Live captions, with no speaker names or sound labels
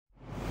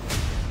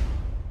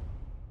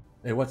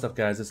Hey, what's up,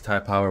 guys? It's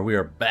Ty Power. We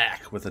are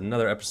back with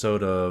another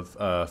episode of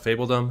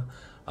Fabledom.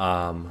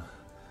 Um,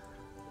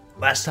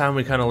 Last time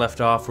we kind of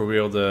left off where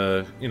we were able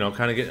to,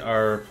 kind of get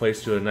our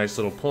place to a nice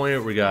little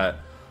point. We got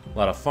a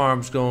lot of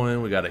farms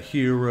going. We got a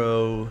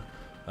hero.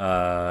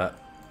 Uh,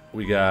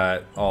 we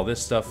got all this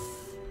stuff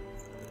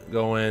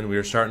going. We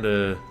were starting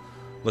to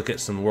look at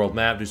some world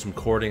map, do some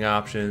courting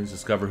options,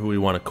 discover who we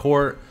want to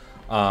court.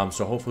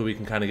 So hopefully we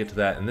can kind of get to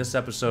that in this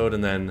episode,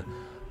 and then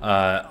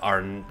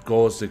our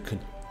goal is to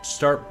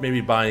start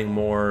maybe buying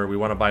more. We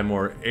want to buy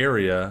more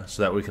area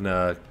so that we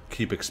can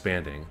keep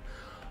expanding.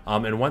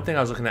 And one thing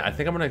I was looking at, I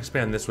think I'm going to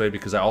expand this way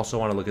because I also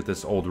want to look at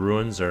this old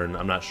ruins, or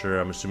I'm not sure.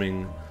 I'm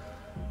assuming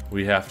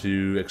we have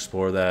to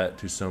explore that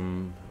to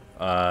some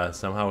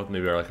somehow with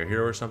maybe like a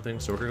hero or something.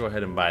 So we're going to go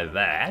ahead and buy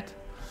that.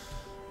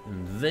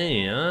 And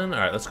then,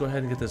 alright, let's go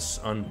ahead and get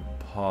this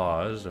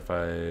unpaused if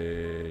I,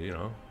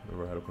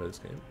 remember how to play this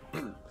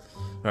game.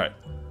 Alright,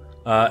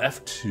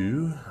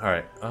 F2.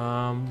 Alright,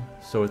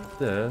 so with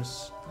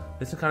this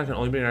kind of can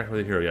only be interacted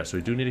with a hero. Yeah, so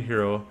we do need a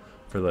hero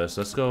for this.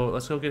 Let's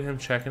go get him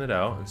checking it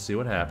out and see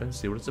what happens,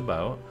 see what it's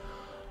about.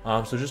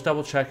 So just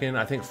double checking.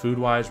 I think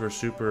food-wise, we're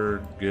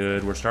super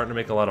good. We're starting to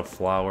make a lot of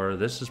flour.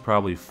 This is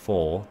probably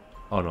full.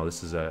 Oh no,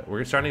 this is it.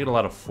 We're starting to get a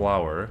lot of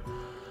flour.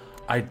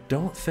 I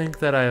don't think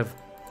that I have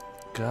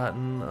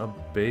gotten a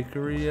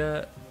bakery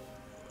yet.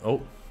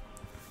 Oh.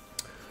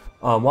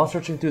 While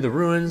searching through the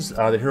ruins,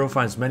 the hero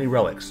finds many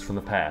relics from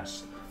the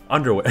past.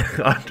 Underwear.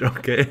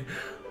 Okay.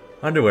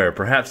 Underwear,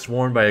 perhaps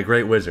worn by a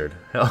great wizard.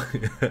 Hell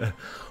yeah.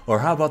 Or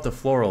how about the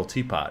floral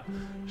teapot?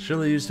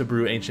 Surely used to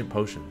brew ancient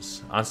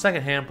potions. On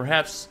second hand,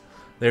 perhaps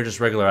they're just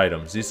regular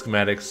items. These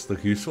schematics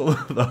look useful.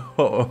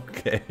 Oh,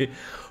 okay.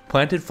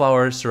 Planted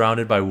flowers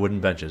surrounded by wooden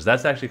benches.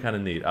 That's actually kind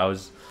of neat.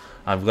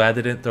 I'm glad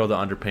they didn't throw the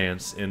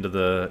underpants into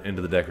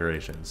the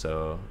decoration.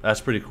 So that's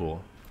pretty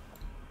cool.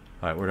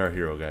 All right, where'd our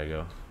hero guy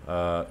go?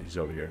 He's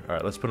over here. All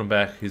right, let's put him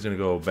back. He's gonna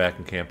go back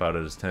and camp out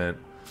at his tent,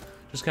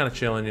 just kind of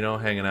chilling,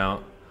 hanging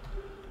out.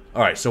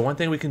 All right, so one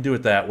thing we can do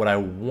with that, what I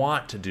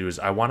want to do is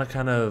I want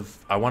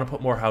to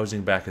put more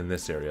housing back in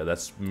this area.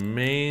 That's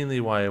mainly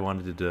why I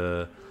wanted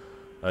to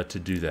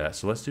do that.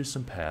 So let's do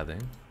some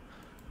pathing,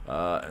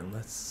 and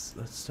let's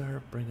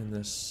start bringing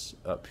this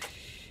up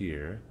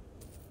here,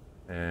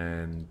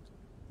 and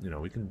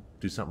we can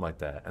do something like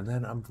that. And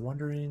then I'm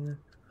wondering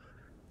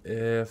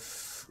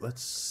if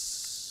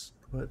let's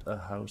put a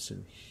house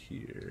in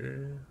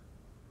here.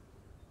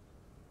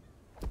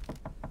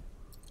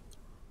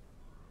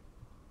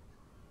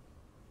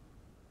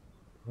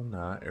 Well,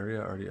 not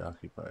area already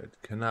occupied.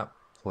 Cannot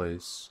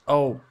place.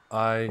 Oh,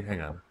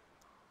 hang on.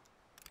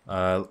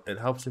 It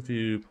helps if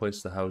you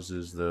place the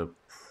houses the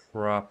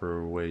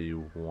proper way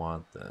you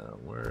want them.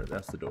 Where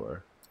that's the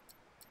door.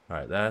 All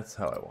right, that's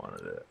how I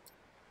wanted it.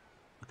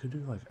 We could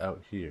do like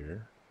out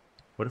here.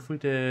 What if we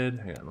did?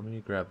 Hang on, let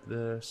me grab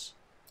this.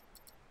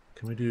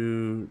 Can we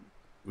do?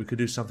 We could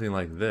do something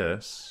like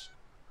this.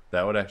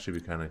 That would actually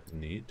be kind of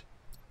neat.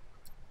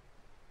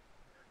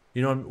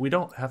 We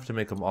don't have to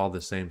make them all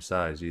the same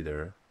size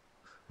either,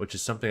 which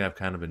is something I've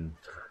kind of been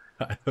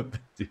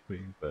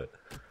doing. But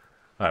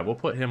all right, we'll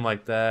put him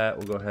like that.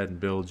 We'll go ahead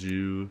and build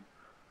you,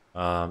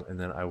 and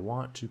then I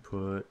want to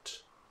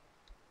put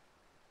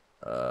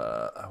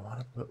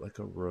like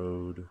a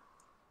road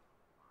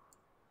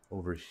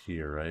over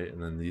here, right?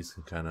 And then these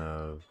can kind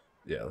of,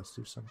 yeah, let's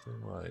do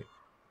something like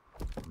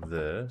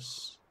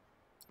this.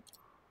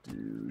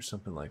 Do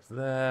something like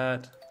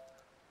that.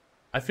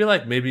 I feel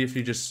like maybe if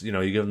you just, you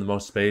give them the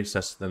most space,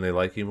 then they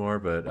like you more,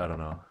 but I don't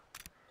know.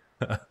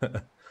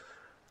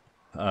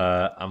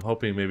 I'm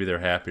hoping maybe they're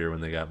happier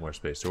when they got more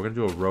space. So we're going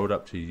to do a road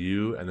up to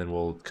you, and then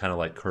we'll kind of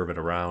like curve it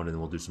around, and then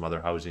we'll do some other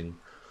housing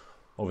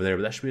over there.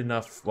 But that should be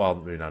enough. Well,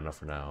 maybe not enough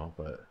for now,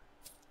 but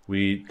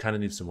we kind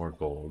of need some more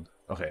gold.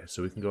 Okay,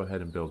 so we can go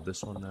ahead and build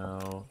this one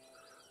now.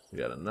 We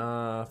got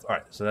enough. All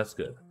right, so that's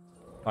good.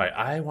 All right,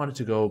 I wanted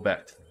to go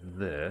back to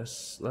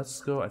this. Let's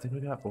go. I think we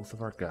got both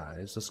of our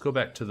guys. Let's go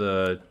back to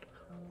the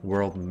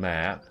world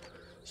map.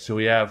 So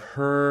we have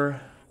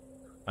her.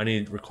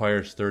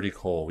 Requires 30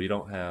 coal. We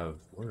don't have.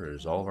 Where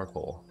is all of our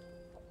coal?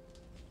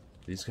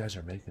 These guys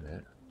are making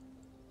it.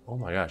 Oh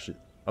my gosh.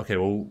 Okay,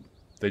 well,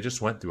 they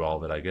just went through all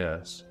of it, I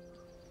guess.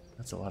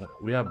 That's a lot of.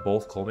 We have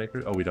both coal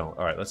makers. Oh, we don't.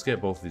 All right, let's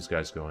get both of these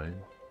guys going.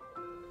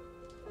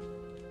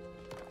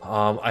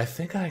 I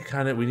think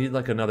we need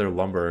like another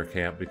lumber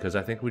camp because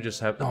I think we just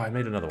have. No, I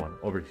made another one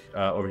over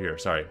here.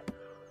 Sorry.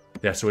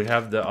 Yeah, so we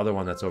have the other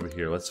one that's over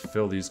here. Let's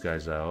fill these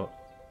guys out.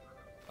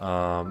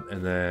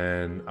 And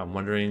then I'm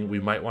wondering, we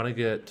might want to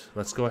get,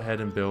 let's go ahead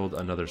and build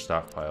another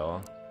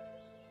stockpile.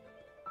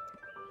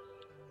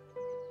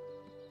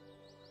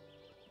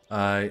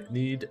 I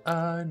need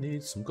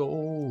some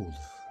gold.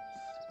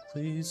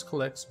 Please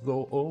collect some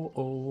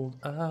gold.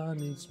 I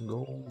need some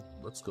gold.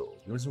 Let's go.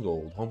 Give me some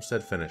gold.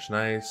 Homestead finished.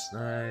 Nice,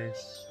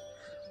 nice.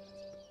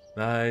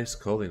 Nice.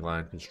 Clothing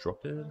line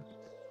constructed.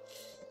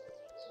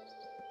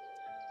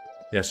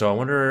 Yeah, so I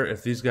wonder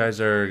if these guys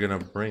are gonna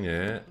bring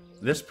it.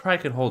 This probably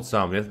can hold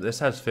some. This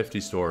has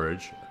 50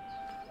 storage,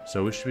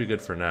 so we should be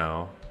good for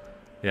now.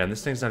 Yeah, and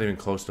this thing's not even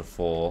close to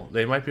full.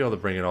 They might be able to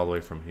bring it all the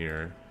way from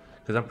here.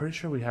 Because I'm pretty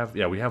sure we have,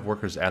 yeah, we have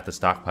workers at the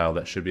stockpile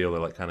that should be able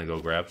to, like, kind of go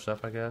grab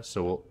stuff, I guess.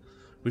 So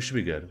we should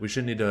be good. We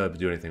shouldn't need to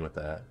do anything with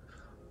that.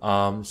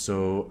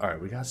 So,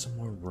 alright, we got some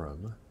more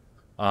room.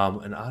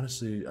 And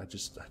honestly,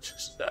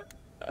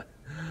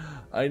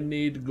 I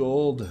need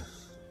gold.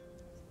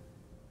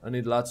 I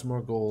need lots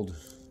more gold.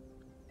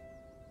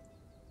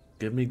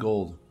 Give me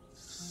gold.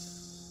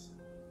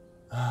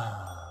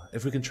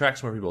 If we can track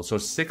some more people. So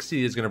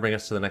 60 is going to bring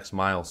us to the next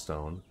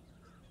milestone.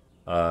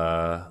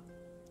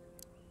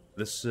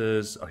 This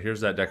is... Oh,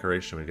 here's that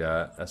decoration we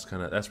got.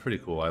 That's pretty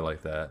cool. I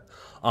like that.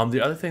 The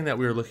other thing that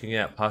we were looking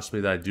at possibly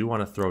that I do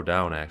want to throw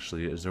down,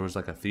 actually, is there was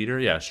like a theater.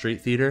 Yeah, a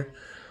street theater.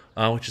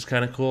 Which is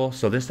kind of cool.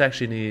 So this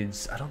actually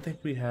needs... I don't think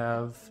we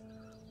have...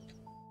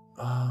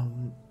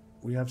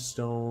 we have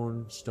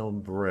stone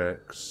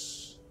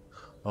bricks.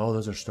 Oh,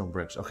 those are stone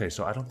bricks. Okay,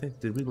 so I don't think...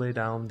 Did we lay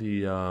down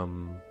the...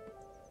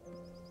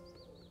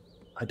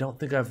 I don't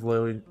think I've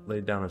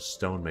laid down a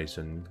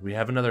stonemason. We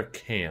have another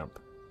camp.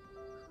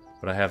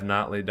 But I have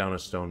not laid down a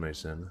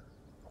stonemason.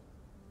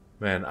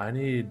 Man, I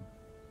need...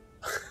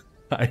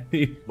 I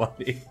need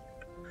money.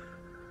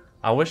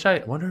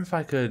 Wonder if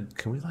I could...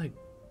 Can we, like...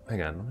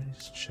 Hang on, let me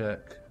just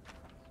check.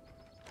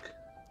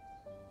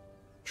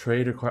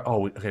 Trade require...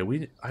 Oh,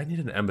 okay, I need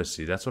an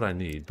embassy. That's what I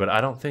need. But I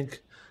don't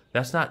think...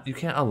 That's not... You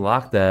can't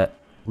unlock that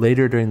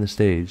later during the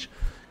stage.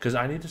 Because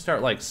I need to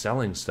start, like,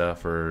 selling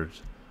stuff or...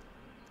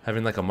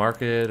 Having, like, a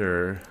market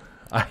or...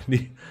 I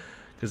need...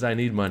 Because I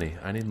need money.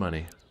 I need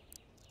money.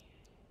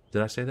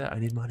 Did I say that? I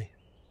need money.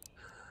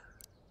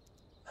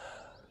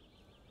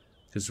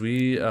 Because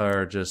we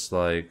are just,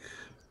 like...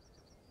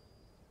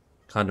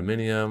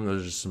 Condominium.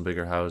 Those are just some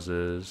bigger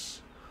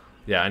houses.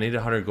 Yeah, I need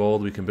 100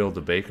 gold. We can build the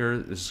baker.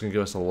 This is going to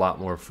give us a lot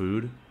more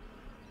food.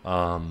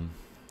 And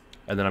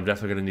then I'm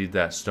definitely going to need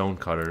that stone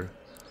cutter.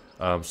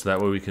 So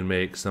that way we can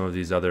make some of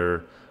these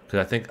other...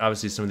 Because I think,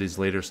 obviously, some of these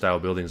later style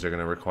buildings are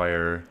going to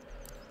require...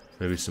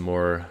 Maybe some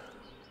more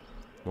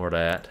of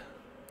that.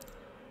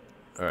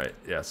 Alright,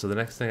 yeah, so the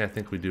next thing I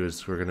think we do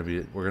is we're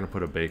gonna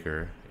put a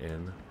baker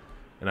in.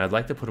 And I'd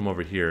like to put him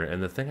over here,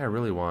 and the thing I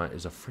really want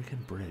is a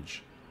freaking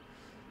bridge.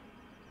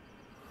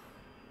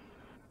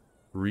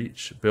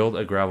 Build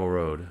a gravel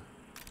road.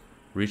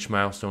 Reach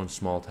milestone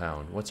small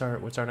town. What's our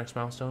next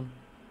milestone?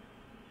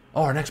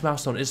 Oh, our next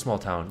milestone is small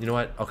town. You know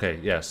what? Okay,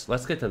 yes,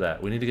 let's get to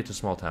that. We need to get to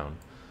small town.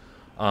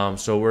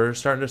 So we're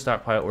starting to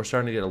stockpile, we're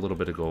starting to get a little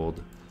bit of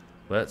gold.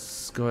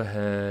 Let's go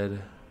ahead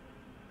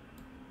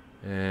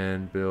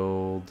and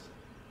build,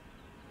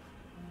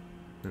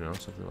 you know,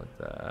 something like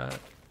that.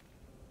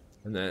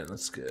 And then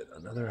let's get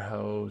another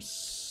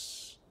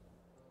house.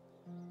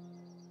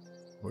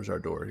 Where's our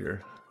door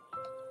here?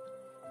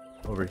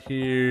 Over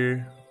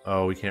here.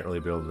 Oh, we can't really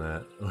build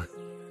that.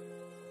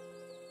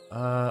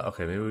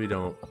 Okay, maybe we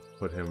don't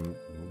put him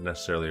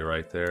necessarily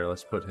right there.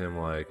 Let's put him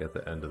like at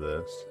the end of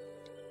this.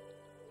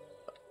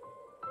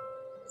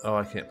 Oh,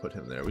 I can't put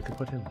him there. We can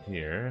put him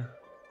here.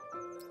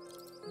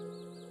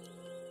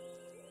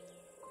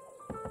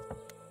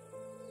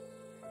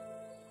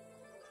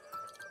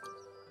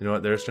 You know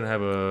what? They're just gonna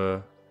have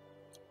a...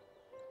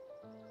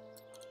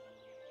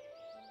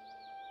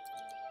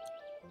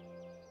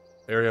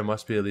 Area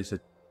must be at least a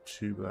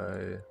 2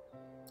 by...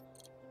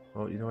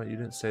 Well, you know what? You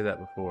didn't say that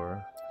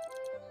before.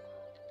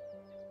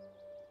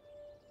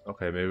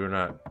 Okay, maybe we're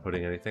not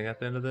putting anything at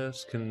the end of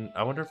this.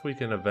 I wonder if we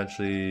can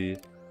eventually...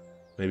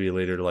 Maybe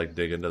later to like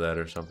dig into that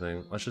or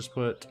something. Let's just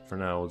put, for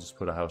now, we'll just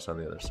put a house on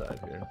the other side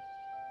here.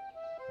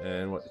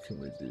 And what can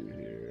we do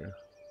here?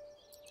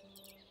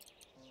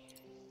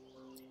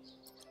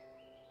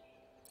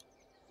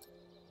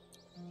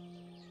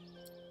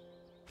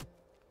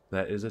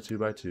 That is a 2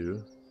 by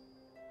 2.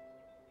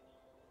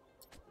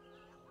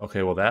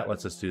 Okay, well that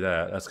lets us do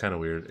that. That's kind of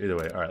weird. Either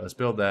way, all right, let's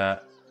build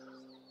that.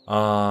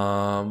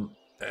 And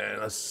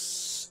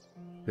let's...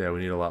 Yeah, we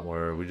need a lot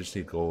more. We just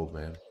need gold,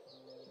 man.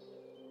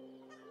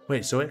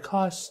 Wait, so it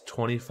costs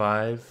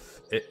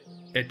 25.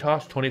 It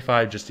costs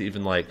 25 just to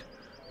even like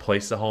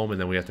place the home, and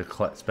then we have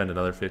to spend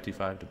another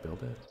 55 to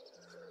build it.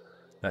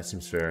 That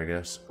seems fair, I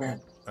guess. All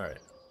right.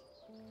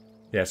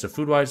 Yeah. So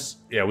food wise,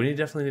 yeah, we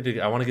definitely need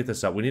to. I want to get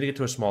this up. We need to get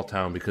to a small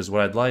town because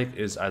what I'd like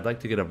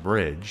to get a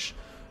bridge,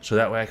 so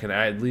that way I can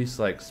at least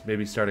like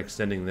maybe start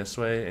extending this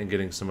way and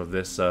getting some of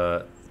this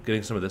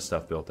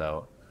stuff built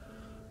out.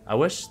 I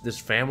wish this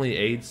family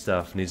aid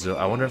stuff needs to.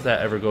 I wonder if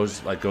that ever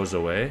goes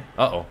away.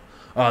 Uh-oh.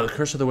 The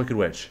Curse of the Wicked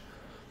Witch.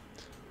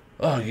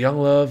 Oh, young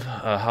love,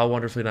 how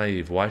wonderfully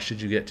naive. Why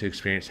should you get to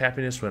experience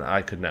happiness when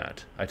I could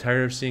not? I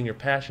tire of seeing your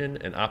passion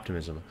and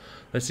optimism.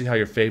 Let's see how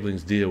your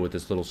fablings deal with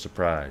this little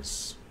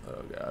surprise.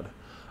 Oh, God.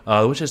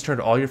 The witch has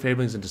turned all your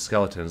fablings into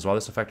skeletons. While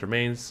this effect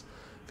remains,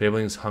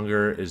 fablings'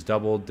 hunger is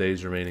doubled,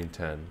 days remaining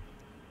 10.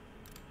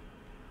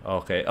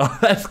 Okay. Oh,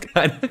 that's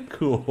kind of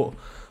cool.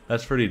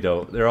 That's pretty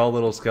dope. They're all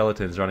little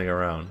skeletons running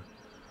around.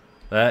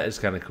 That is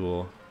kind of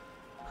cool.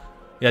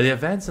 Yeah, the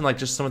events and like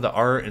just some of the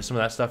art and some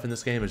of that stuff in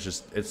this game is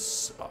just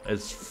it's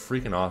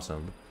freaking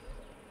awesome.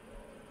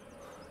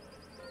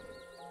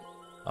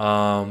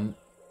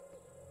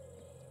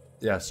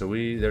 Yeah, so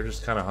they're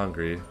just kind of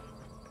hungry.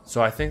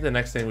 So I think the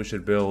next thing we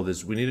should build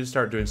is we need to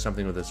start doing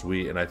something with this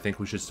wheat, and I think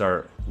we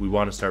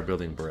want to start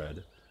building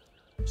bread.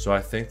 So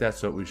I think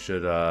that's what we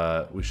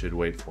should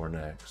wait for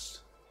next.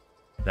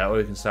 That way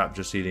we can stop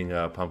just eating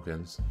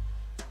pumpkins.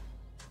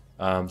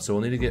 So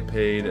we'll need to get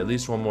paid at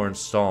least one more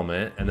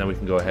installment, and then we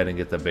can go ahead and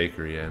get the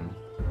bakery in.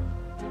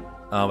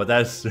 But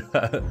that's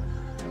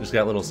just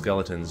got little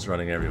skeletons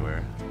running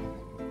everywhere.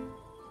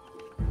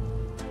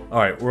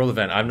 Alright, world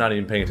event. I'm not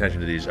even paying attention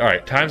to these.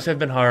 Alright, times have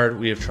been hard.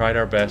 We have tried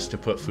our best to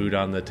put food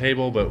on the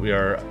table, but we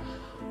are...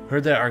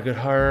 Heard that, our good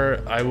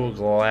heart. I will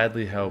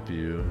gladly help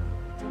you.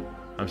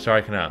 I'm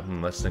sorry I cannot.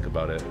 Let's think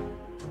about it.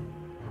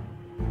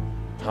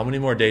 How many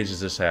more days does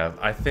this have?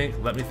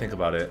 Let me think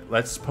about it.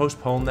 Let's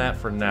postpone that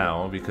for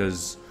now,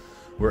 because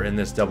we're in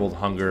this doubled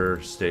hunger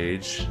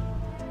stage.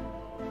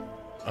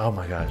 Oh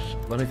my gosh.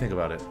 Let me think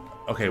about it.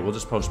 Okay, we'll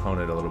just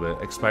postpone it a little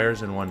bit.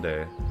 Expires in 1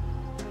 day.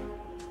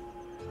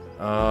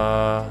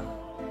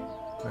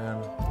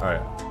 Man.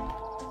 Alright.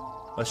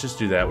 Let's just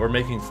do that. We're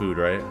making food,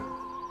 right?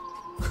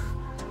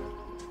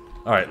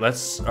 Alright,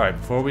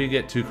 before we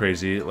get too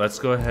crazy, let's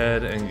go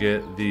ahead and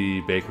get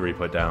the bakery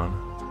put down.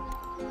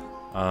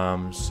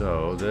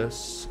 So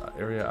this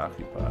area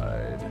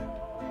occupied.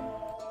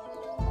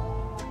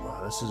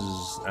 Wow, this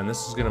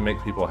is gonna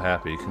make people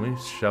happy. Can we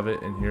shove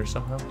it in here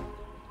somehow?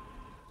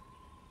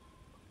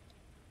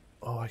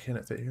 Oh, why can't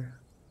it fit here?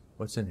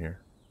 What's in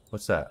here?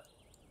 What's that?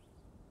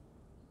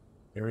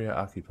 Area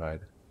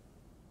occupied.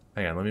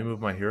 Hang on, let me move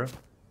my hero.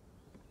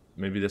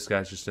 Maybe this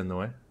guy's just in the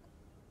way.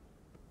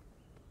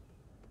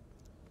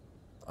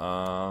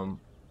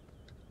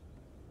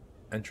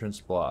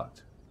 Entrance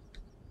blocked.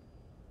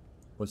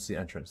 What's the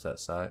entrance? That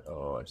side?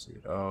 Oh, I see.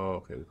 Oh,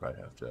 okay, we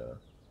probably have to...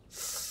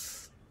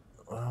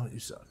 Well, you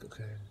suck,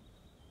 okay.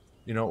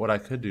 You know what I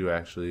could do,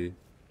 actually,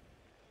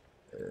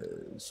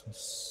 is...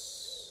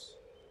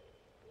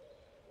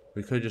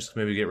 We could just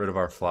maybe get rid of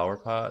our flower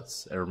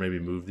pots, or maybe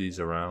move these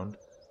around.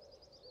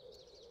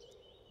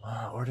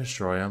 Or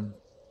destroy them.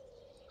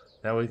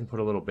 That way we can put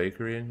a little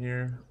bakery in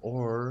here,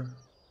 or...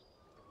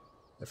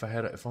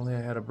 If only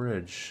I had a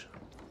bridge.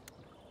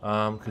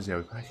 Because yeah,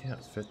 we probably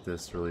can't fit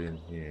this really in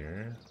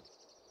here.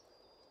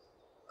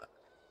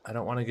 I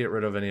don't want to get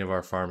rid of any of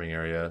our farming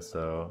area,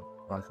 so...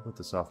 Well, I could put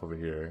this off over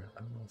here.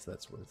 I don't know if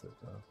that's worth it,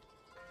 though.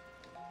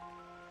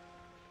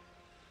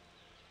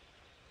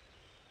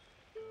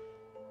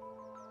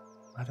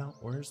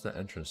 Where's the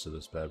entrance to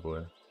this bad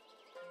boy?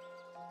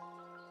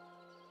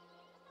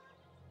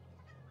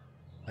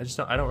 I just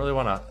don't really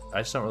want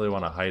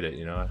to hide it,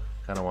 you know? I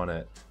kind of want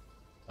it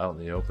out in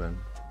the open.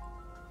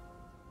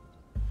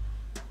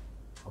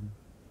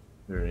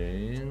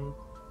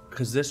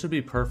 Because this would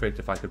be perfect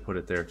if I could put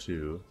it there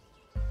too.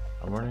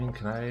 I'm wondering,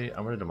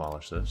 I'm gonna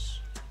demolish this.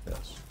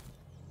 Yes.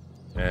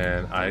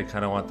 And I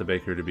kind of want the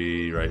baker to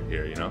be right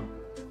here, you know?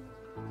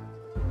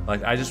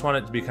 Like, I just want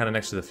it to be kind of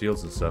next to the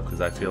fields and stuff,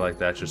 because I feel like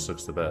that just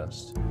looks the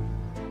best.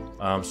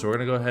 So we're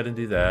gonna go ahead and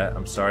do that.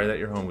 I'm sorry that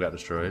your home got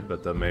destroyed,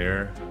 but the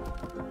mayor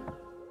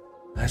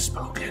has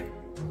spoken.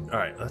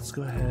 Alright, let's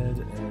go ahead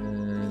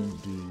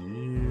and do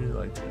you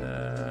like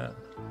that.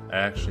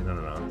 Actually,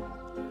 no.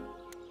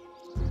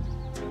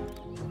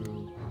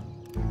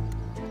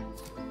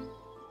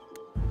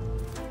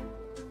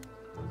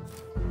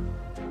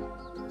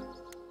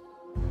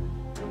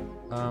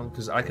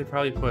 Because I could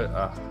probably put,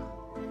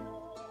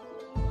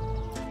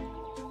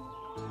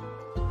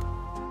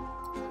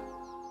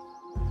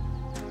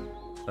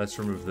 let's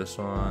remove this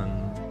one.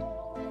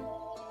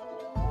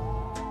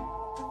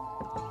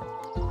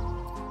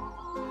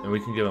 And we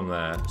can give them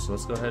that. So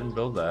let's go ahead and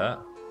build that.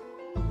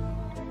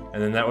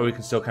 And then that way we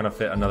can still kind of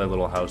fit another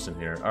little house in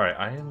here. Alright,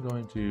 I am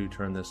going to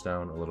turn this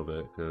down a little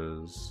bit,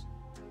 because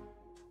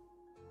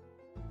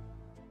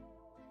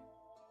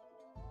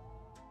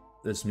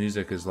this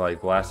music is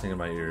like blasting in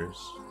my ears.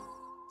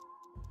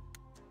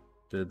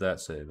 Did that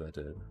save? That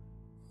did.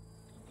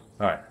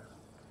 Alright.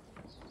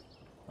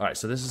 Alright,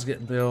 so this is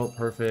getting built.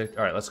 Perfect.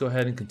 Alright, let's go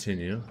ahead and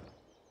continue.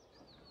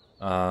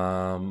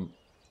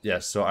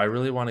 Yes, so I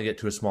really want to get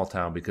to a small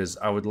town, because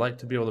I would like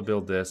to be able to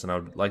build this, and I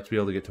would like to be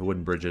able to get to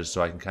wooden bridges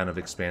so I can kind of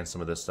expand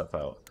some of this stuff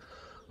out.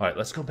 Alright,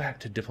 let's go back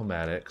to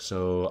diplomatic.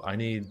 So I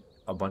need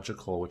a bunch of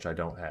coal, which I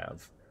don't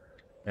have.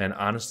 And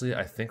honestly,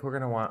 I think we're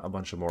going to want a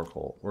bunch of more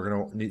coal. We're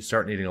going to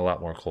start needing a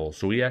lot more coal.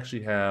 So we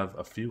actually have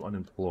a few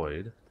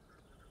unemployed.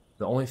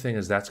 The only thing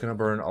is that's going to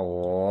burn a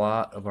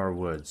lot of our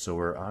wood. So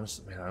we're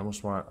honestly, man, I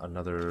almost want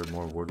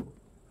more wood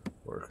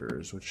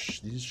workers,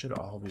 which these should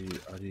all be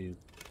already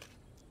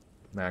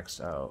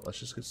maxed out. Let's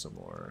just get some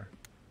more.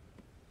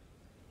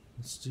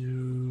 Let's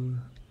do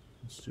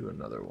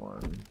another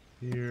one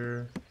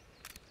here.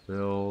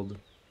 Build.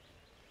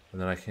 And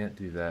then I can't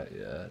do that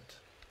yet.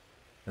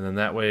 And then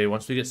that way,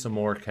 once we get some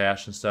more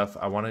cash and stuff,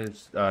 I want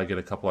to get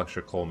a couple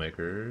extra coal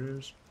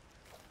makers.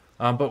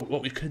 But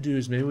what we could do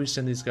is maybe we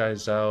send these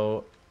guys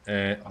out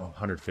and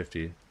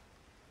 150.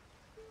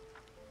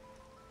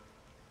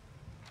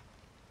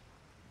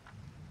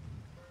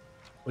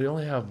 We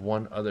only have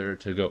one other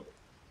to go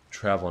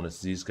travel, and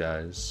it's these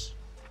guys.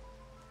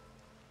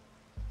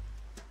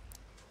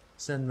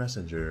 Send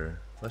messenger.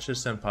 Let's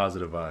just send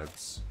positive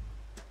vibes.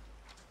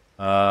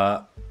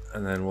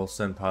 And then we'll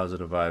send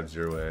positive vibes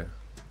your way.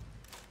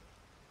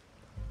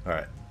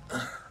 Alright.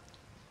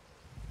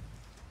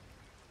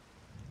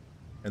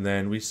 And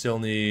then we still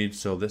need,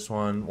 so this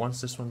one,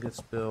 once this one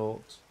gets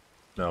built,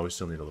 no, we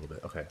still need a little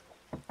bit. Okay.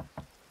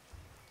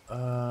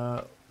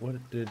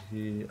 What did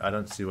he, I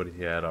don't see what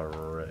he had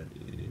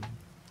already.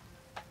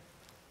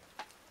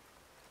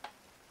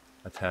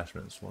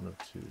 Attachments, 1 of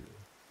 2.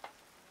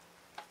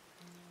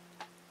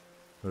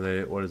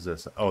 What is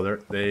this? Oh,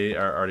 they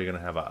are already gonna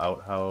have an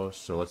outhouse,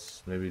 so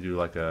let's maybe do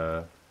like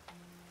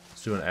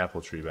let's do an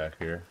apple tree back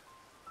here.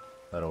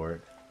 That'll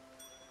work.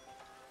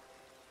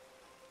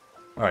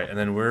 Alright, and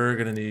then we're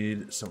gonna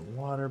need some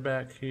water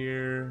back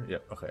here.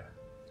 Yep, okay.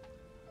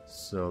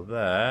 So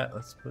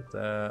let's put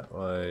that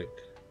like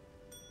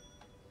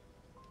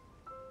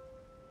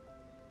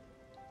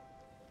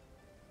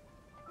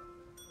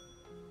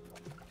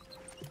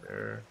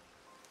there.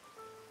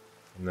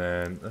 And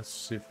then let's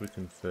see if we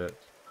can fit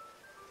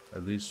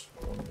at least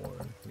one more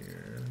in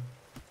here.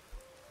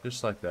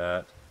 Just like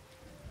that.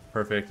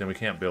 Perfect, and we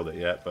can't build it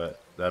yet,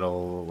 but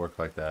that'll work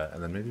like that.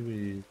 And then maybe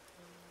we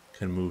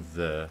can move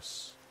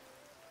this.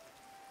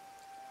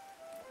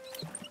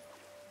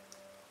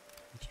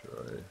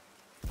 Destroy.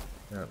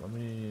 Yeah, let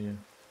me...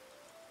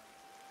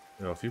 You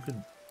know, if you could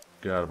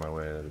get out of my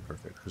way, that'd be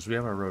perfect. Because we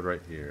have our road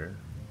right here.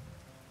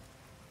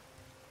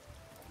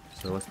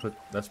 So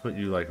let's put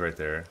you like right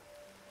there.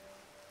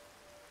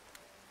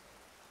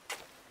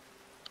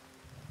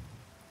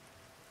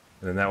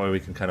 And then that way we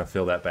can kind of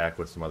fill that back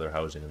with some other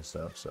housing and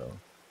stuff, so.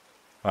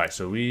 Alright,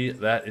 so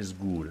that is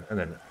good. And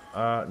then,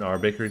 no, our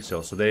bakery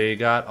still. So they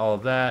got all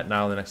of that.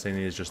 Now the next thing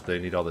they need is just, they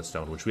need all this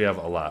stone, which we have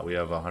a lot. We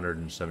have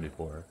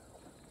 174.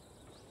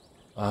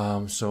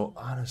 So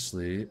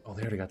honestly, oh,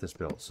 they already got this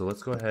built. So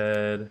let's go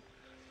ahead,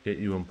 get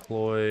you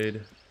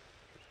employed.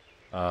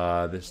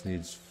 This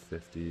needs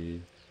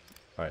 50.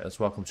 Alright, let's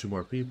welcome 2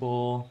 more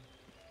people.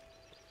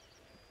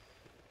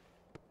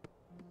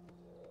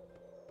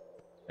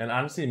 And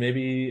honestly,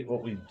 maybe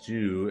what we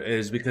do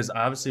is, because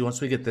obviously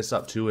once we get this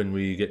up too, and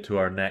we get to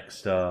our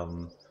next,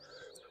 thing,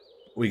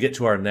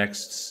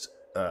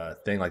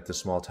 like the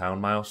small town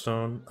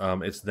milestone,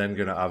 it's then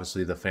gonna,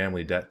 obviously the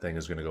family debt thing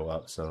is gonna go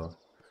up, so.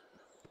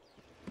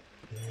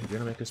 You're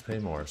gonna make us pay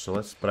more, so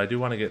but I do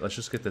want to let's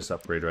just get this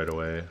upgrade right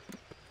away.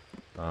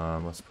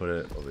 Let's put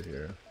it over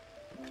here.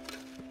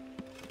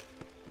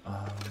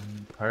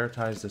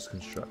 Prioritize this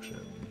construction.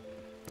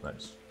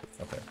 Nice,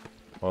 okay.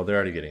 Well, they're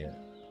already getting it.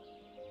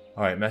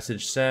 Alright,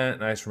 message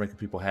sent. Nice, we're making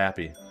people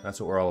happy. That's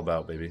what we're all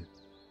about, baby.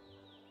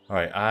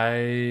 Alright,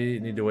 I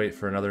need to wait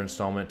for another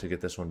installment to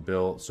get this one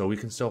built. So we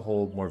can still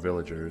hold more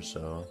villagers,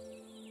 so...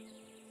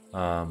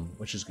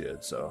 which is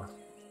good, so...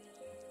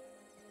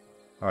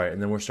 Alright, and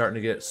then we're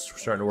starting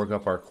to work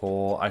up our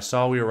coal. I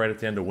saw we were right at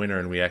the end of winter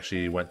and we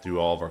actually went through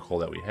all of our coal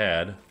that we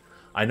had.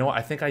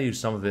 I think I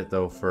used some of it,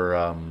 though,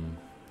 for,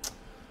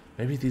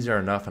 maybe these are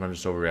enough and I'm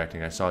just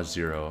overreacting. I saw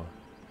 0.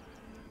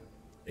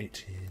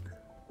 18...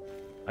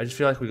 I just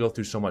feel like we go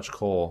through so much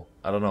coal.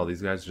 I don't know,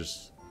 these guys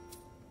just...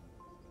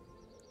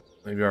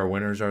 Maybe our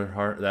winters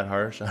are that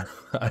harsh? I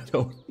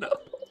don't know.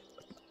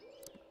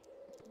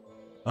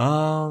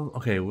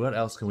 Okay, what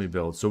else can we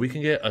build? So we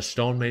can get a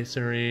stone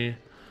masonry.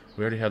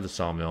 We already have the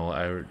sawmill.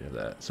 I already have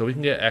that. So we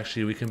can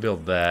we can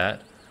build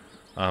that.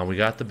 We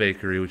got the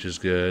bakery, which is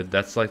good.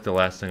 That's like the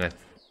last thing I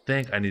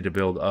think I need to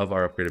build of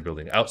our upgraded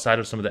building. Outside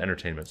of some of the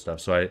entertainment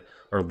stuff. Or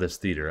this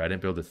theater. I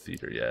didn't build the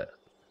theater yet.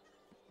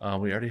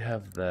 We already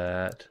have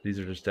that. These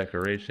are just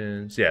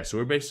decorations. Yeah, so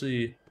we're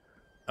basically...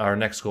 Our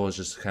next goal is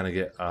just to kind of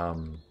get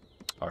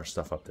our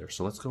stuff up there.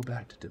 So let's go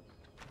back to...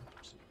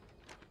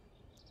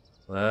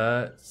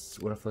 Let's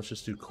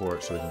just do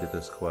court so we can get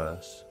this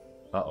quest.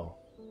 Uh-oh.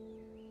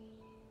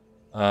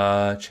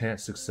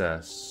 Chance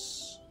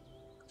success.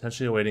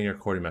 Potentially awaiting your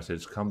courting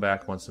message. Come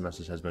back once the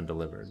message has been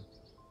delivered.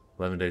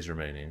 11 days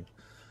remaining.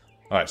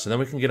 Alright, so then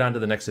we can get on to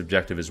the next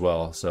objective as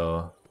well,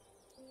 so...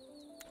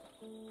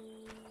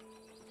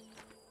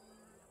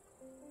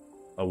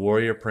 A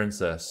warrior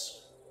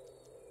princess.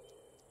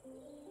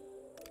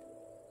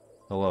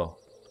 Hello.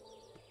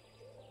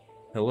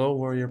 Hello,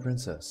 warrior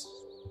princess.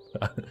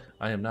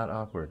 I am not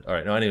awkward.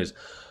 Alright, no, anyways.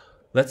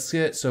 Let's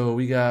get, so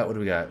we got, what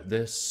do we got?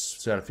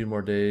 This, we got a few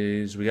more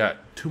days. We got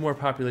 2 more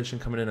population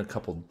coming in a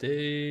couple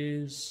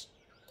days,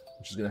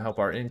 which is going to help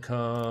our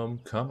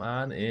income. Come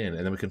on in.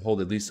 And then we can hold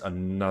at least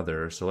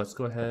another. So let's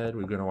go ahead.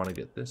 We're going to want to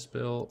get this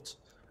built.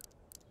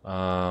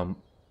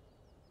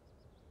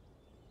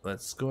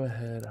 Let's go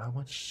ahead. How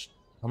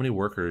many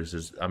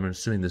workers I'm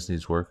assuming this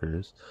needs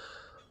workers.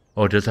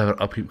 Oh, it does have an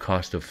upkeep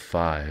cost of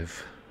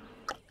 5.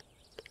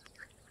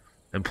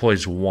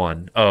 Employs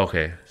 1. Oh,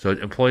 okay. So it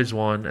employs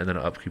 1 and then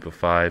an upkeep of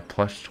 5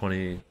 plus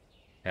 20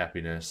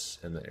 happiness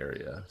in the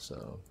area.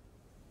 So,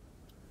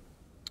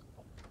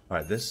 all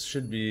right, this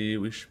should be.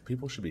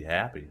 People should be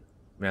happy.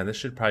 Man, this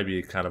should probably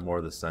be kind of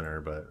more the center,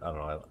 but I don't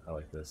know. I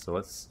like this. So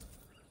let's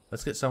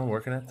get someone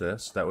working at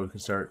this. That way we can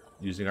start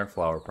using our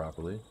flour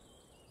properly.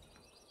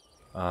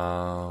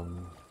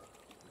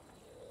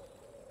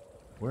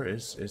 Where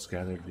is it's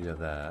gathered via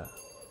that?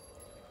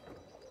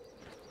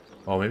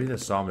 Oh, maybe the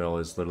sawmill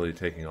is literally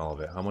taking all of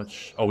it. How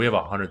much? Oh, we have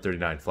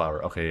 139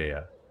 flour. Okay,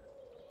 yeah.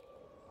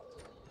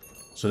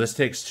 So this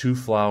takes 2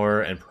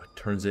 flour and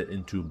turns it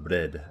into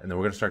bread. And then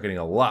we're going to start getting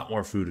a lot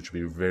more food, which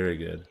will be very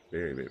good.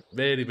 Very good.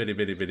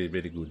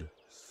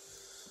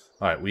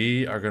 Alright,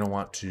 we are going to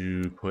want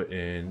to put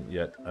in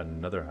yet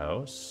another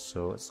house.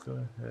 So let's go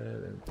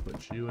ahead and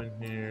put you in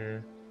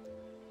here.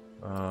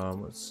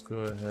 Let's go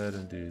ahead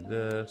and do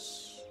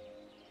this.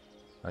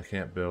 I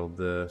can't build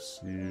this.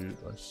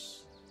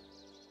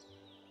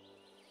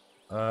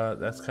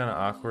 That's kind of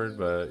awkward,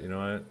 but you know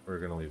what? We're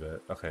going to leave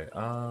it. Okay,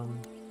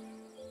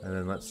 and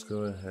then let's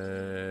go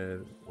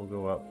ahead, we'll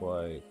go up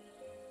like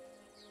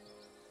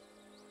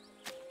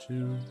 2,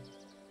 and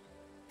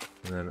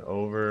then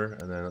over,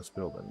 and then let's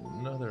build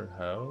another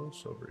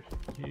house over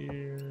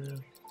here.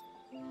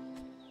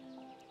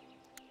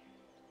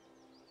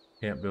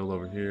 Can't build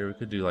over here, we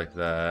could do like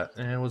that,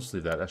 and we'll just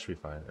leave that, that should be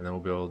fine. And then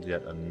we'll build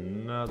yet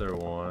another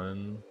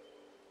one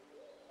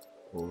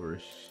over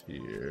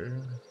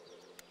here.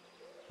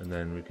 And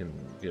then we can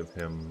give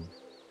him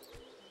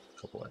a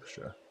couple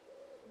extra.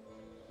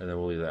 And then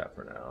we'll leave that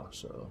for now,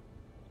 so.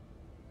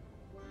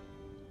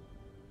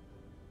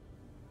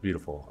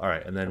 Beautiful.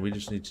 Alright, and then we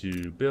just need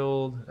to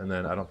build, and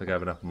then I don't think I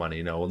have enough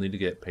money. No, we'll need to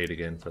get paid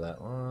again for that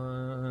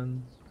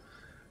one.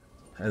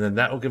 And then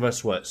that will give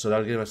us what? So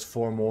that'll give us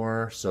 4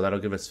 more, so that'll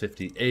give us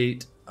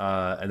 58.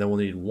 And then we'll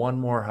need 1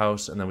 more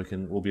house, and then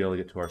we'll be able to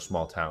get to our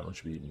small town,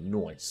 which would be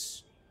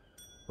nice.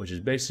 Which is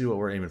basically what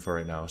we're aiming for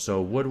right now.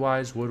 So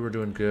wood-wise, wood we're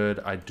doing good.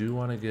 I do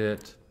want to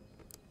get...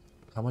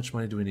 How much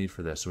money do we need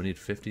for this? So we need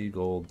 50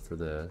 gold for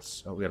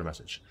this. Oh, we got a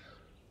message.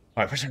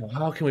 All right, first of all,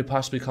 how can we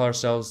possibly call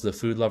ourselves the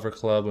Food Lover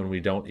Club when we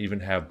don't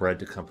even have bread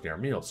to accompany our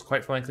meals?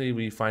 Quite frankly,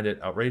 we find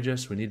it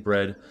outrageous. We need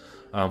bread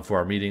for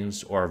our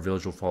meetings or our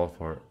village will fall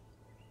apart.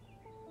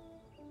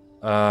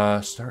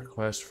 Start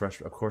quest,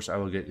 fresh. Of course, I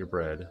will get your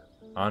bread.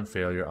 On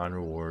failure, on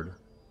reward.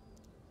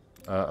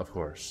 Of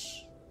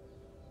course.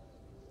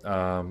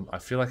 I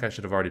feel like I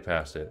should have already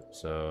passed it,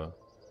 so...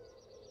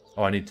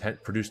 Oh, I need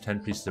produce 10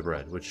 pieces of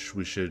bread, which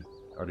we should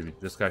already be...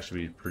 This guy should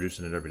be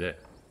producing it every day.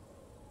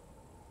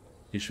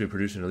 He should be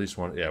producing at least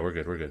 1... Yeah, we're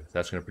good, we're good.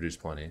 That's going to produce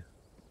plenty.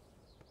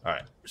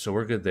 Alright, so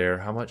we're good there.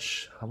 How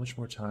much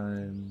more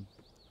time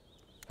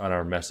on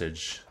our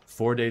message?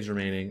 4 days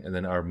remaining, and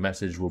then our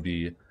message will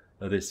be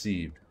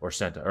received, or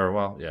sent, or,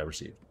 well, yeah,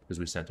 received, because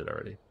we sent it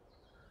already.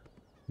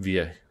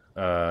 Via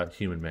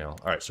human mail.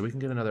 Alright, so we can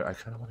get another... I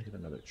kind of want to get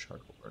another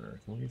charcoal burner.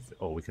 Can we...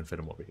 Oh, we can fit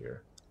him over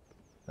here.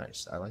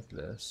 Nice, I like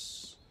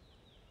this.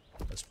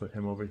 Let's put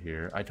him over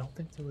here. I don't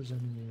think there was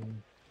any...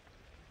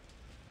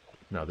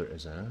 No, there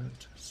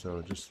isn't.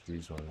 So just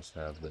these ones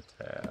have the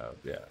tab.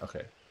 Yeah,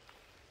 okay.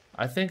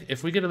 I think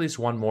if we get at least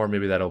 1 more,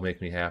 maybe that'll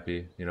make me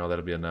happy. You know,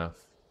 that'll be enough.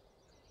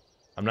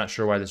 I'm not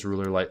sure why this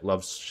ruler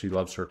she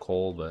loves her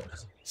coal, but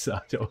so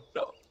I don't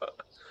know.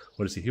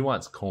 What is he? He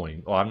wants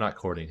coin. Oh, I'm not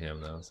courting him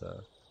though,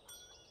 so.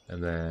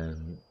 And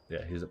then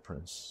yeah, he's a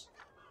prince.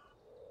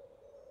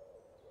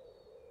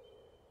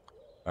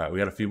 Alright, we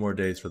got a few more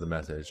days for the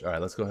message. Alright,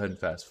 let's go ahead and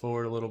fast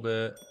forward a little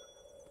bit.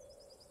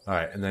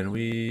 Alright, and then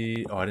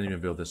we... Oh, I didn't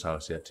even build this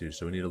house yet, too,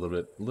 so we need a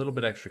little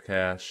bit extra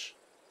cash.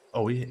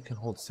 Oh, we can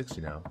hold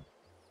 60 now.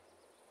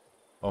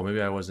 Oh,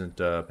 maybe I wasn't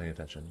paying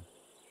attention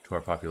to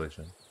our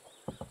population.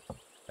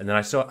 And then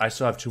I still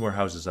have 2 more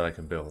houses that I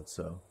can build,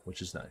 so...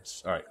 Which is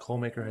nice. Alright, coal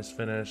maker has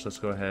finished. Let's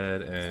go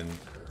ahead and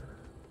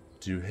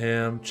do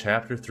him.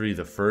 Chapter 3,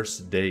 the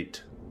first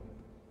date.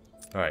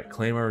 Alright,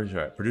 claim our...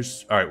 Alright,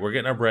 produce... Alright, we're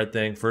getting our bread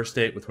thing. First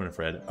date with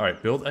Winifred.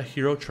 Alright, build a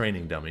hero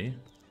training dummy.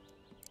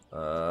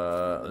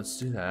 Let's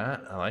do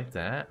that. I like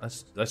that.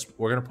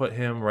 We're gonna put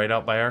him right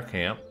out by our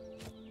camp.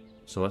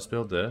 So let's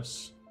build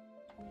this.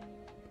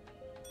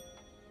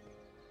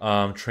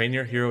 Train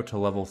your hero to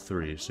level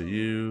 3. So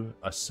you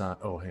assign...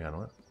 Oh, hang on,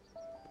 what?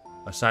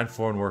 Assign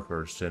foreign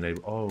workers to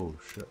enable... Oh,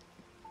 shit.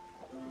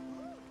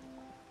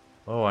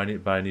 Oh, I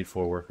need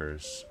 4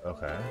 workers.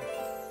 Okay.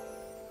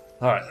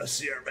 Alright, let's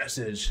see our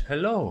message.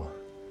 Hello.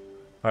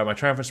 Alright, my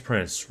triumphant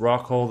prince.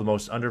 Raw coal, the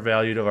most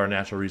undervalued of our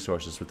natural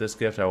resources. With this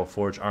gift, I will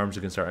forge arms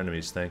against our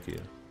enemies. Thank you.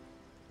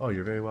 Oh,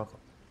 you're very welcome.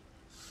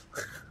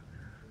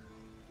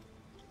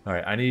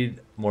 Alright, I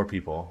need more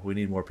people. We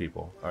need more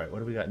people. Alright, what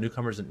do we got?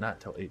 Newcomers not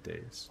till 8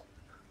 days.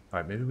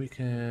 Alright, maybe we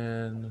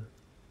can...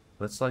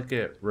 Let's, like,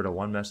 get rid of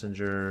 1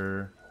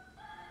 messenger.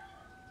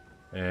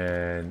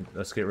 And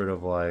let's get rid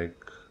of,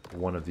 like,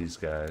 1 of these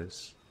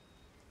guys.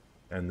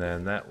 And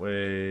then that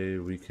way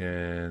we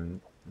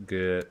can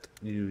get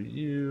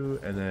you,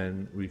 and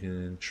then we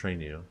can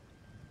train you.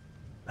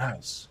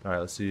 Nice. All right,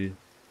 let's see.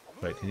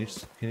 Wait, can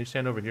you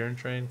stand over here and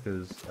train?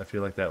 Because I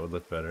feel like that would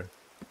look better.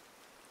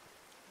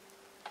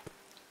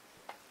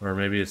 Or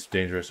maybe it's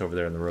dangerous over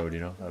there in the road, you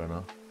know? I don't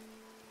know.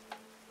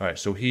 All right,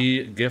 so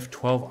he gift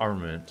 12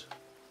 armament.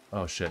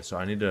 Oh shit! So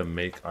I need to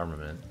make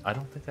armament. I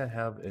don't think I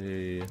have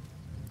a.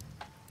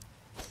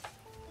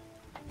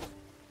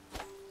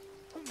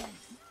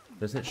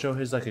 Does it show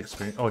his, like,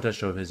 experience? Oh, it does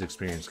show his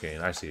experience gain.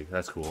 I see.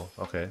 That's cool.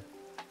 Okay.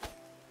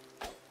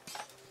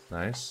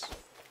 Nice.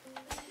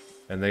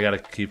 And they gotta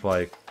keep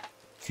like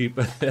keep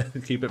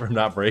keep it from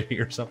not breaking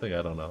or something.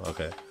 I don't know.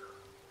 Okay.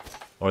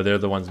 Or they're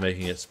the ones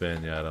making it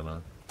spin. Yeah, I don't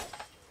know.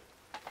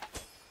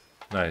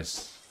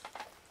 Nice.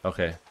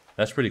 Okay,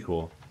 that's pretty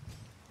cool.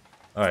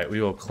 All right,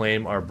 we will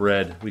claim our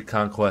bread. We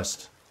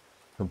conquest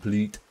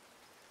complete.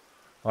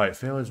 All right,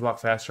 families walk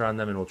faster on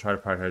them, and we'll try to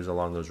prioritize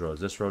along those roads.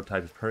 This road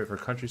type is perfect for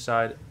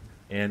countryside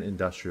and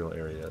industrial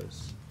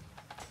areas.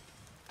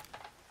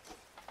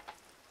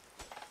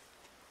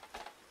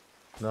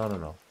 No, no,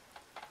 no.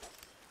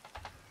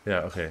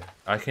 Yeah, okay.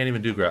 I can't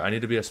even do gravel. I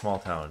need to be a small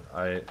town.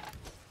 I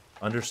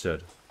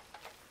understood.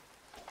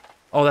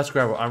 Oh, that's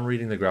gravel. I'm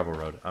reading the gravel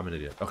road. I'm an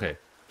idiot. Okay.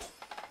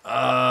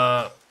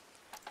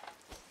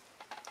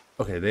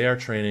 Okay, they are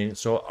training.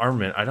 So,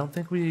 armament. I don't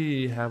think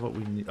we have what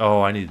we need.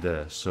 Oh, I need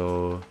this.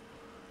 So,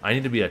 I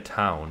need to be a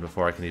town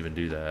before I can even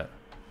do that.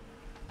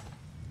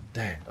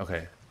 Dang,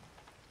 okay.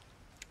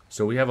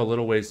 So, we have a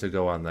little ways to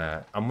go on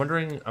that. I'm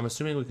wondering, I'm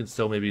assuming we can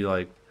still maybe,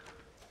 like...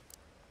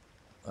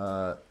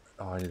 oh,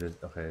 I need to...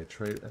 Okay,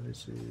 trade... Let me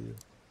see...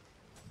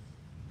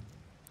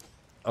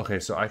 Okay,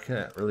 so I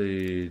can't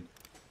really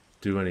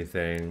do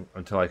anything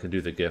until I can do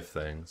the gift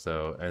thing.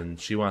 So, and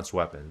she wants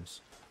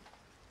weapons.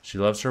 She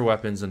loves her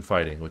weapons and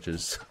fighting, which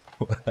is,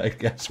 I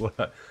guess,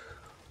 what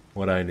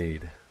I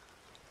need.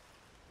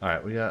 All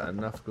right, we got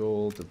enough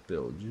gold to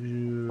build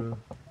you,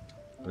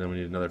 and then we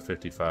need another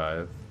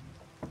 55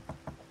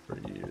 for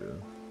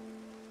you.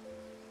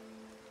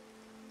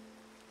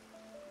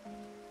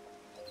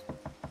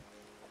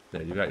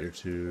 Yeah, you got your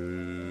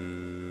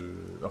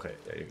 2. Okay,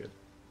 yeah, you're good.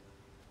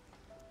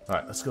 All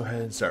right, let's go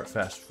ahead and start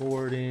fast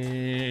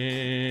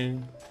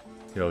forwarding.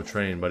 Yo,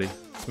 train, buddy.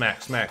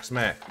 Smack, smack,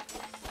 smack.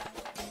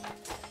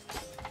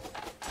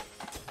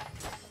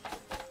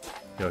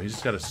 Yo, he's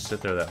just got to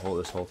sit there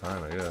this whole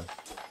time, I guess.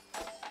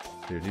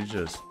 Dude, he's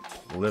just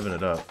living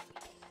it up.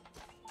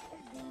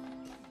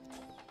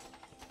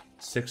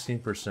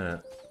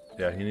 16%.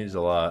 Yeah, he needs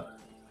a lot.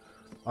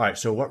 All right,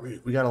 so what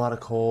we got a lot of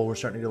coal. We're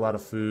starting to get a lot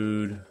of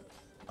food.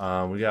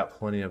 We got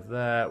plenty of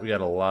that. We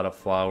got a lot of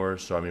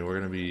flowers. So I mean, we're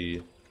gonna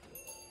be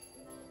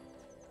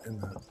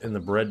in the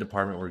bread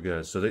department. We're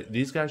good. So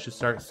these guys should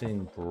start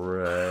seeing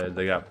bread.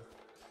 They got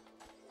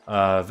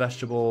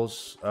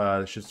vegetables.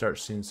 They should start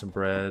seeing some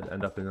bread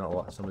end up in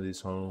some of these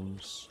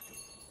homes.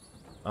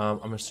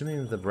 I'm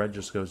assuming the bread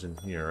just goes in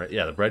here, right?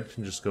 Yeah, the bread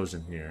just goes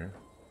in here.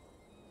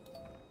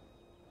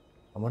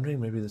 I'm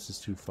wondering maybe this is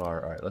too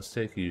far. All right, let's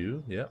take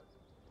you. Yep.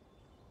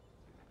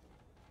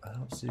 I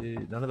don't see...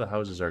 None of the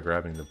houses are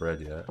grabbing the bread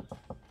yet.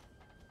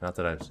 Not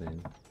that I've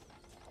seen.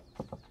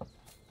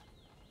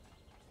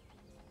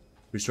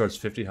 Restores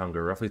 50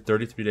 hunger. Roughly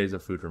 33 days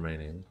of food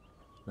remaining.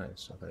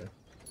 Nice, okay.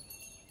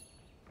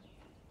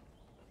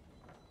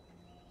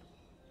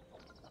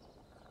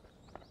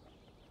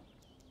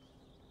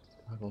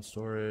 Toggle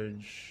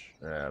storage.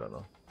 I don't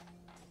know.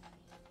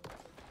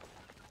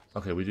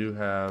 Okay, we do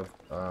have...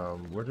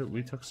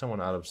 we took someone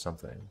out of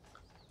something.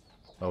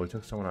 Oh, we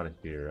took someone out of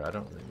here. I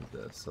don't need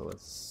this, so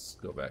let's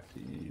go back to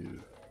you.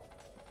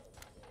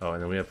 Oh,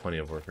 and then we have plenty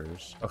of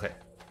workers. Okay.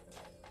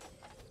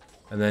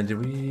 And then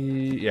did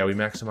we... Yeah, we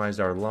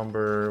maximized our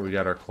lumber. We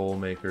got our coal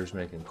makers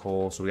making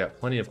coal. So we got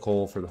plenty of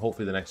coal for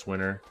hopefully the next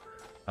winter.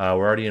 We're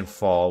already in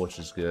fall, which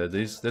is good.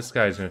 This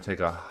guy's going to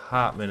take a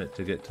hot minute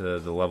to get to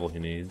the level he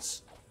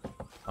needs.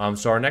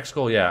 So our next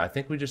goal, yeah, I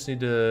think we just need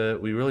to...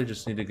 We really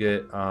just need to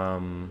get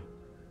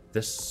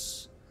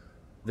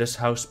this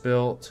house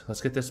built. Let's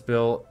get this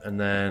built, and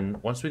then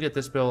once we get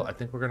this built, I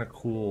think we're gonna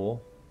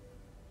cool.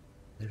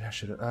 Maybe I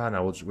should.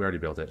 No, we already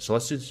built it. So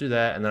let's just do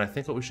that, and then I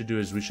think what we should do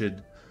is we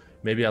should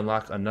maybe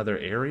unlock another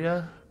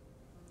area.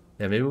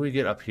 Yeah, maybe we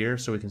get up here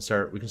so we can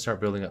start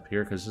building up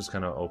here because this is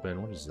kind of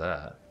open. What is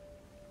that?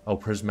 Oh,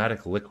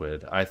 prismatic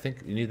liquid. I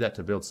think you need that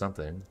to build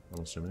something.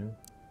 I'm assuming.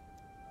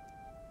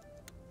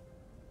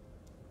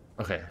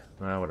 Okay,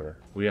 whatever.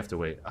 We have to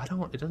wait.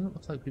 It doesn't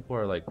look like people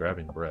are like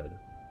grabbing bread.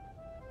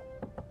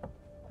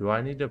 Do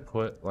I need to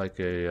put like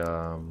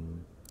a,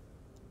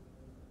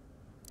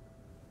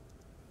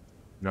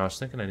 No, I was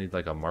thinking I need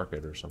like a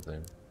market or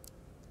something.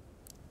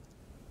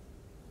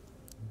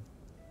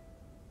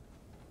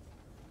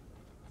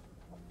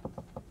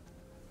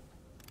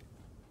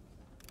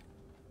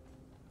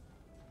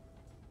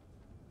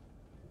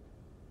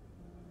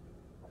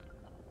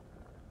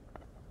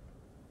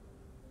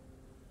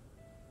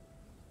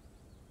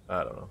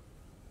 I don't know.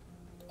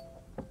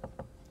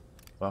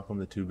 Welcome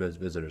to two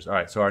visitors. All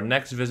right, so our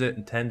next visit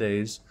in 10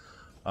 days,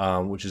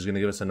 which is going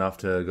to give us enough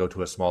to go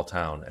to a small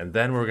town. And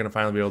then we're going to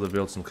finally be able to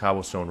build some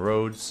cobblestone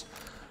roads.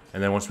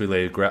 And then once we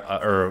lay,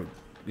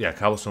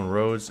 cobblestone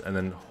roads, and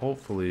then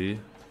hopefully...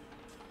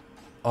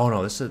 Oh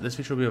no, this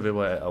feature will be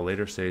available at a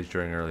later stage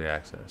during early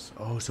access.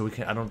 Oh, so we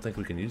can't, I don't think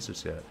we can use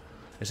this yet.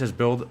 It says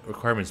build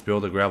requirements,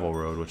 build a gravel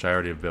road, which I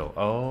already have built.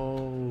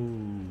 Oh.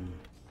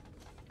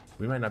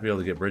 We might not be able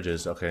to get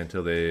bridges, okay,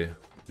 until they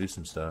do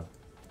some stuff.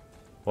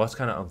 Well, that's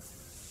kind of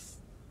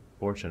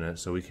unfortunate,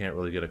 so we can't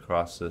really get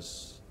across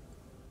this.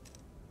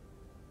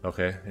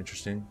 Okay,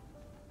 interesting.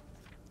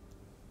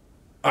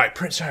 All right,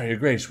 Prince, sorry, Your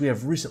Grace, we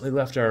have recently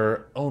left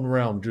our own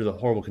realm due to the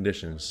horrible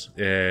conditions.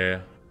 Yeah,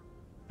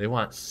 they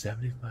want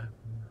 75.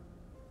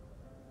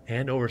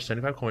 Hand over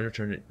 75 coins,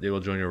 return. They will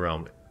join your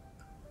realm.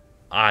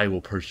 I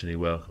will personally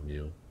welcome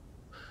you.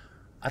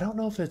 I don't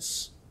know if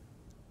it's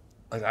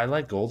like I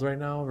like gold right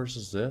now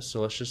versus this,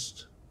 so let's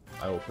just.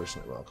 I will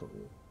personally welcome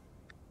you.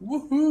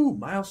 Woohoo!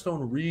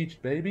 Milestone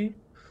reached, baby.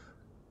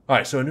 All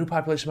right, so a new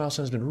population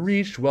milestone has been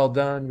reached. Well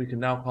done. We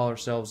can now call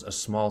ourselves a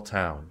small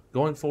town.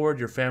 Going forward,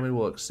 your family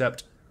will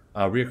accept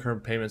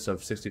reoccurring payments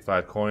of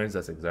 65 coins.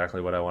 That's exactly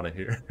what I want to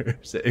hear.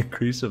 It's the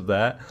increase of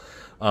that.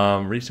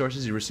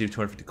 Resources, you receive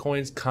 250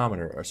 coins.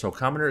 Commoner. So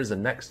Commoner is the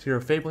next tier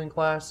of Fabling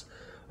class.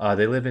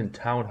 They live in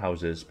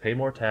townhouses, pay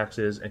more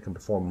taxes, and can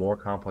perform more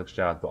complex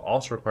jobs, but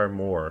also require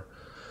more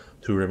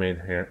to remain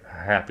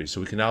happy.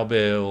 So we can now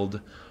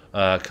build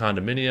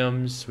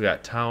condominiums. We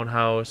got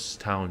townhouse,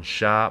 town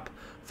shop.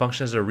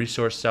 Function as a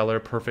resource seller,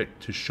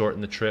 perfect to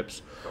shorten the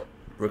trips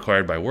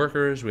required by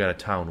workers. We got a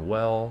town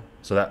well.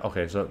 So that,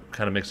 okay, so it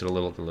kind of makes it a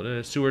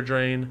little sewer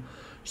drain,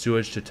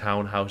 sewage to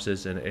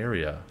townhouses and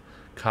area.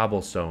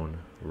 Cobblestone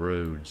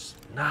roads.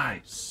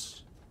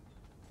 Nice.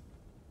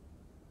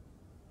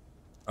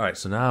 All right,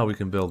 so now we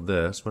can build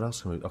this. What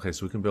else can we? Okay,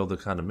 so we can build the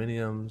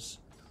condominiums.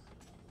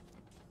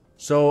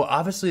 So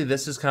obviously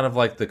this is kind of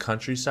like the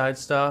countryside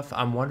stuff.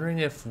 I'm wondering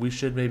if we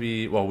should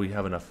maybe, well, we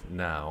have enough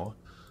now.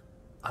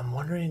 I'm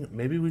wondering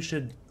maybe we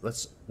should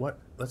let's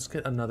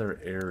get another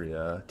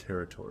area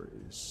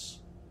territories.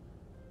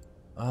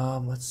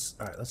 Let's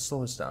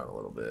slow this down a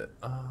little bit.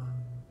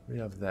 We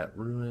have that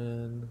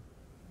ruin.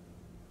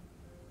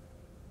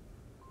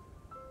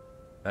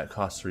 That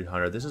costs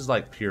 300. This is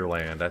like pure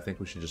land. I think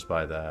we should just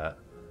buy that.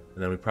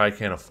 And then we probably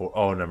can't afford,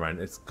 oh, never mind.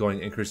 It's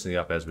going increasingly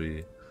up as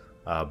we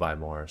buy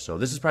more. So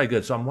this is probably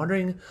good. So I'm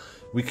wondering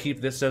we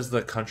keep this as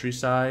the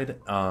countryside,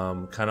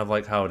 kind of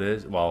like how it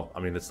is. Well,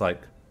 I mean, it's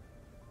like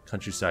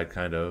countryside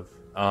kind of,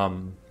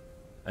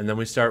 and then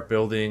we start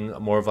building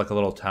more of like a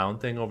little town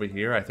thing over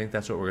here. I think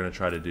that's what we're gonna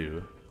try to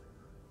do.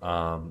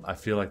 I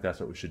feel like that's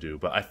what we should do,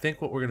 but I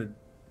think what we're gonna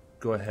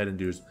go ahead and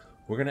do is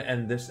we're gonna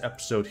end this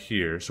episode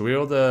here. So we were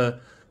able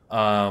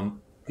to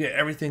get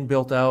everything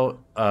built out.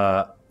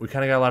 We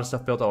kind of got a lot of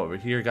stuff built out over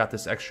here. Got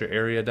this extra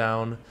area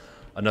down,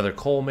 another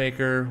coal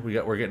maker.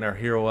 We're getting our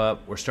hero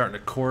up. We're starting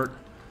to court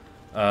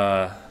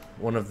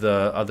one of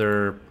the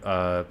other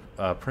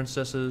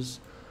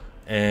princesses.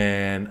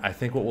 And I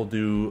think what we'll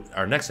do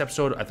our next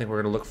episode, I think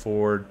we're gonna look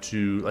forward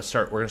to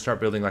we're gonna start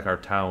building like our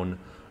town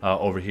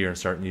over here and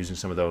start using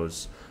some of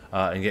those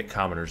and get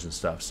commoners and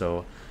stuff.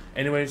 So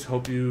anyways,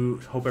 hope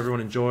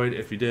everyone enjoyed.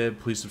 If you did,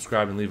 please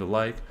subscribe and leave a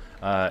like,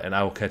 and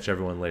I will catch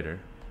everyone later.